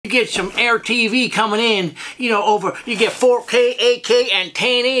get some Air TV coming in, you get 4K, 8K, and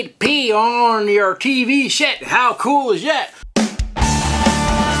 1080p on your TV set. How cool is that?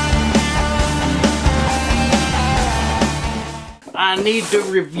 I need to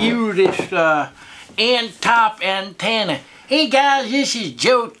review this Antop antenna. Hey guys, this is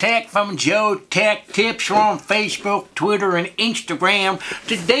Joeteck from JoeteckTips. We're on Facebook, Twitter, and Instagram.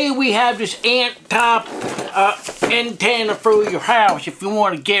 Today we have this Antop antenna for your house if you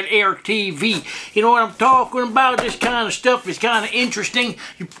want to get Air TV. You know what I'm talking about? This kind of stuff is kind of interesting.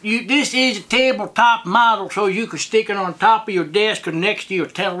 This is a tabletop model, so you can stick it on top of your desk or next to your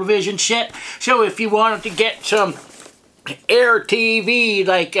television set. So if you wanted to get some Air TV,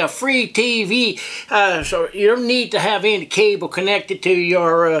 like a free TV, so you don't need to have any cable connected to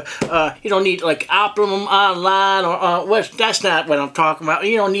your, you don't need like Optimum Online or, that's not what I'm talking about.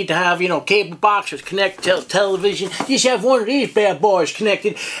 You don't need to have, cable boxes connected to television. You just have one of these bad boys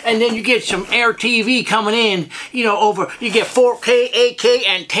connected, and then you get some Air TV coming in, you get 4K, 8K,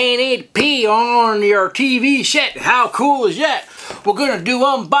 and 1080p on your TV set. How cool is that? We're going to do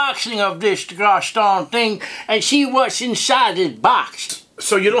unboxing of this gosh darn thing and see what's inside this box.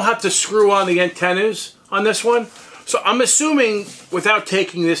 So you don't have to screw on the antennas on this one. So I'm assuming, without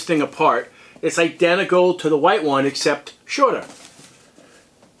taking this thing apart, it's identical to the white one except shorter.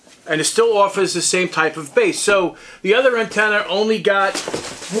 And it still offers the same type of base. So the other antenna only got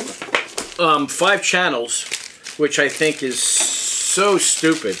 5 channels, which I think is so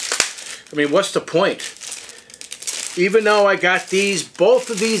stupid. I mean, what's the point? Even though I got both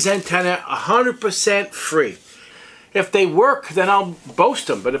of these antennae 100% free. If they work, then I'll boast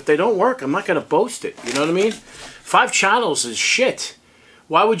them. But if they don't work, I'm not going to boast it. You know what I mean? 5 channels is shit.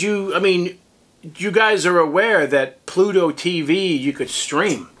 Why would you, I mean, you guys are aware that Pluto TV you could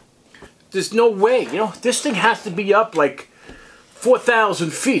stream. There's no way. This thing has to be up like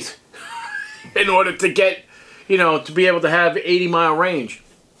 4,000 feet in order to get, to be able to have 80-mile range.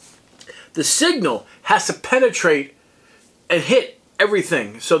 The signal has to penetrate and hit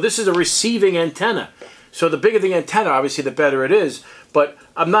everything. So this is a receiving antenna. So the bigger the antenna, obviously, the better it is. But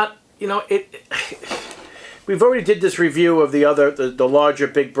I'm not, we've already did this review of the larger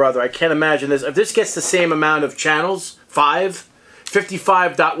Big Brother. I can't imagine this. If this gets the same amount of channels,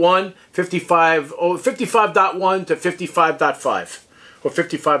 55.1, 55.1 to 55.5, or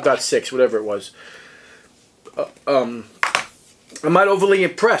 55.6, whatever it was. I'm not overly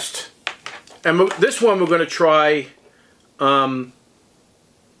impressed. And this one we're going to try, well,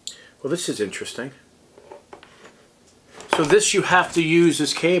 this is interesting. So this, you have to use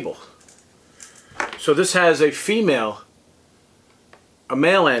this cable. So this has a male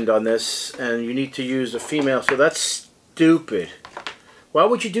end on this, and you need to use the female. So that's stupid. Why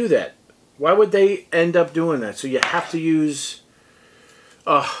would you do that? Why would they end up doing that? So you have to use,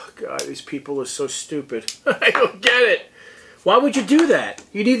 oh God, these people are so stupid. I don't get it. Why would you do that?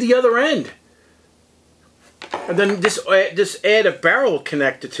 You need the other end. And then just add a barrel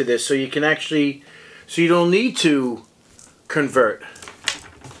connector to this, so you can actually, so you don't need to convert.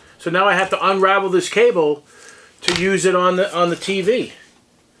 So now I have to unravel this cable to use it on the TV.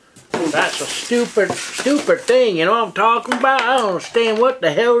 That's a stupid thing. You know what I'm talking about? I don't understand what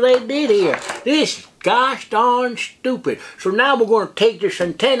the hell they did here. This is gosh darn stupid. So now we're going to take this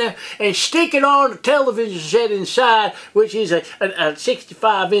antenna and stick it on the television set inside, which is a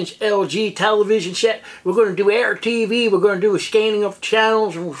 65-inch LG television set. We're going to do Air TV. We're going to do a scanning of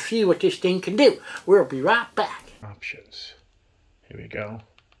channels, and we'll see what this thing can do. We'll be right back. Options. Here we go.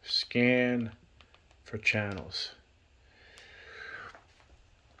 Scan for channels.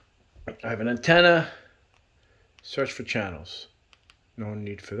 I have an antenna. Search for channels. No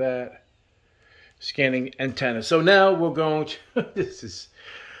need for that. Scanning antenna. So now we're going to, this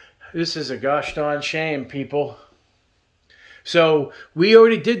is a gosh darn shame, people. So we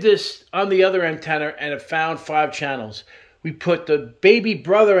already did this on the other antenna and it found 5 channels. We put the baby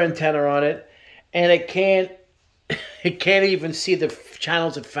brother antenna on it and it can't even see the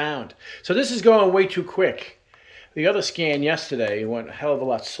channels it found. So this is going way too quick. The other scan yesterday went a hell of a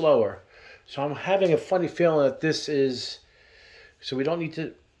lot slower. So I'm having a funny feeling that this is, so we don't need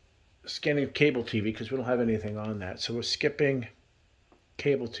to scanning cable TV because we don't have anything on that. So we're skipping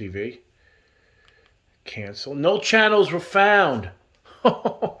cable TV. Cancel. No channels were found.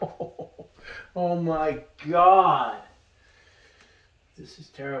 Oh my God. This is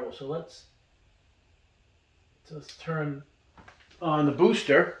terrible. So let's turn on the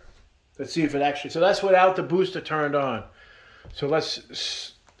booster. Let's see if it actually, so that's without the booster turned on. So let's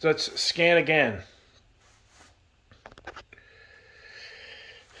scan again.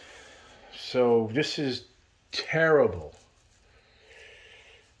 So this is terrible.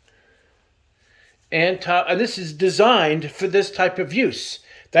 Antop, and this is designed for this type of use.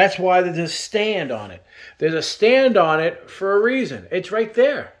 That's why there's a stand on it. There's a stand on it for a reason. It's right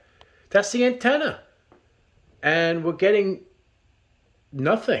there. That's the antenna. And we're getting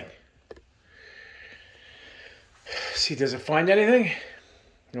nothing. See, does it find anything?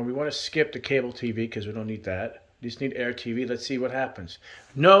 No, we want to skip the cable TV because we don't need that. We just need Air TV. Let's see what happens.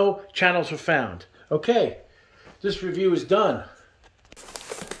 No channels were found. Okay, this review is done.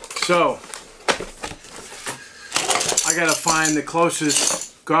 So, I gotta find the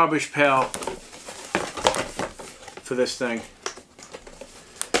closest garbage pail for this thing.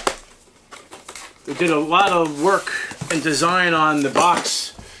 They did a lot of work and design on the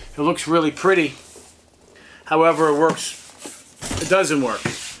box. It looks really pretty. However, it doesn't work.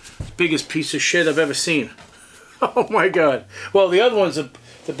 Biggest piece of shit I've ever seen. Oh my god. Well, the other one's the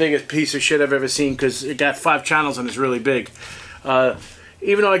biggest piece of shit I've ever seen because it got 5 channels and it's really big.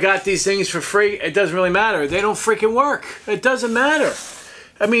 Even though I got these things for free, it doesn't really matter. They don't freaking work. It doesn't matter.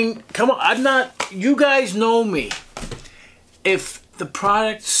 I mean, come on. You guys know me. If the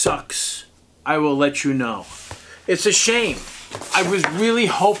product sucks, I will let you know. It's a shame. I was really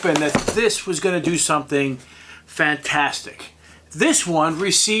hoping that this was going to do something fantastic. This one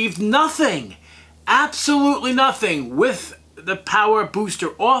received nothing. Absolutely nothing. With the power booster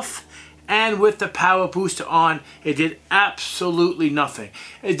off and with the power booster on, it did absolutely nothing.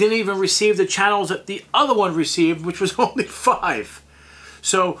 It didn't even receive the channels that the other one received, which was only 5.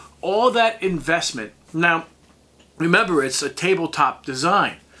 So all that investment. Now, remember, it's a tabletop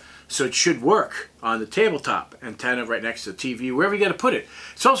design. So it should work on the tabletop antenna right next to the TV, wherever you got to put it.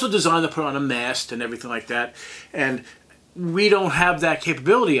 It's also designed to put on a mast and everything like that. And we don't have that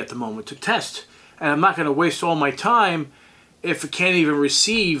capability at the moment to test. And I'm not going to waste all my time if it can't even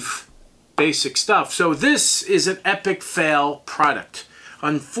receive basic stuff. So this is an epic fail product.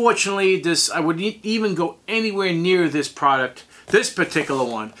 Unfortunately, I wouldn't even go anywhere near this product, this particular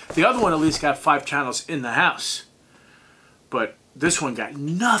one. The other one at least got 5 channels in the house. But this one got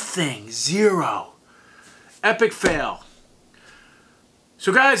nothing. 0. Epic fail.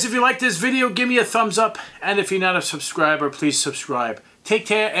 So guys, if you like this video, give me a thumbs up. And if you're not a subscriber, please subscribe. Take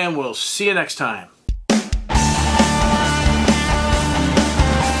care and we'll see you next time.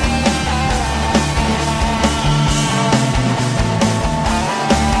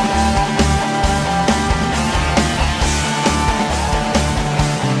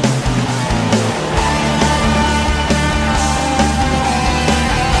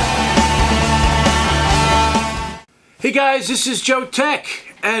 Hey guys, this is Joeteck,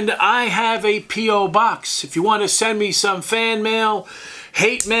 and I have a P.O. box. If you want to send me some fan mail,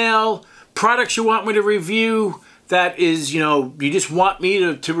 hate mail, products you want me to review, that is, you just want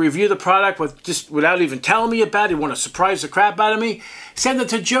me to review the product without even telling me about it, you want to surprise the crap out of me, send it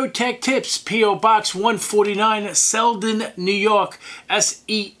to JoeteckTips, P.O. Box 149, Selden, New York,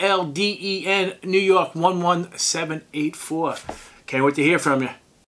 S-E-L-D-E-N, New York 11784. Can't wait to hear from you.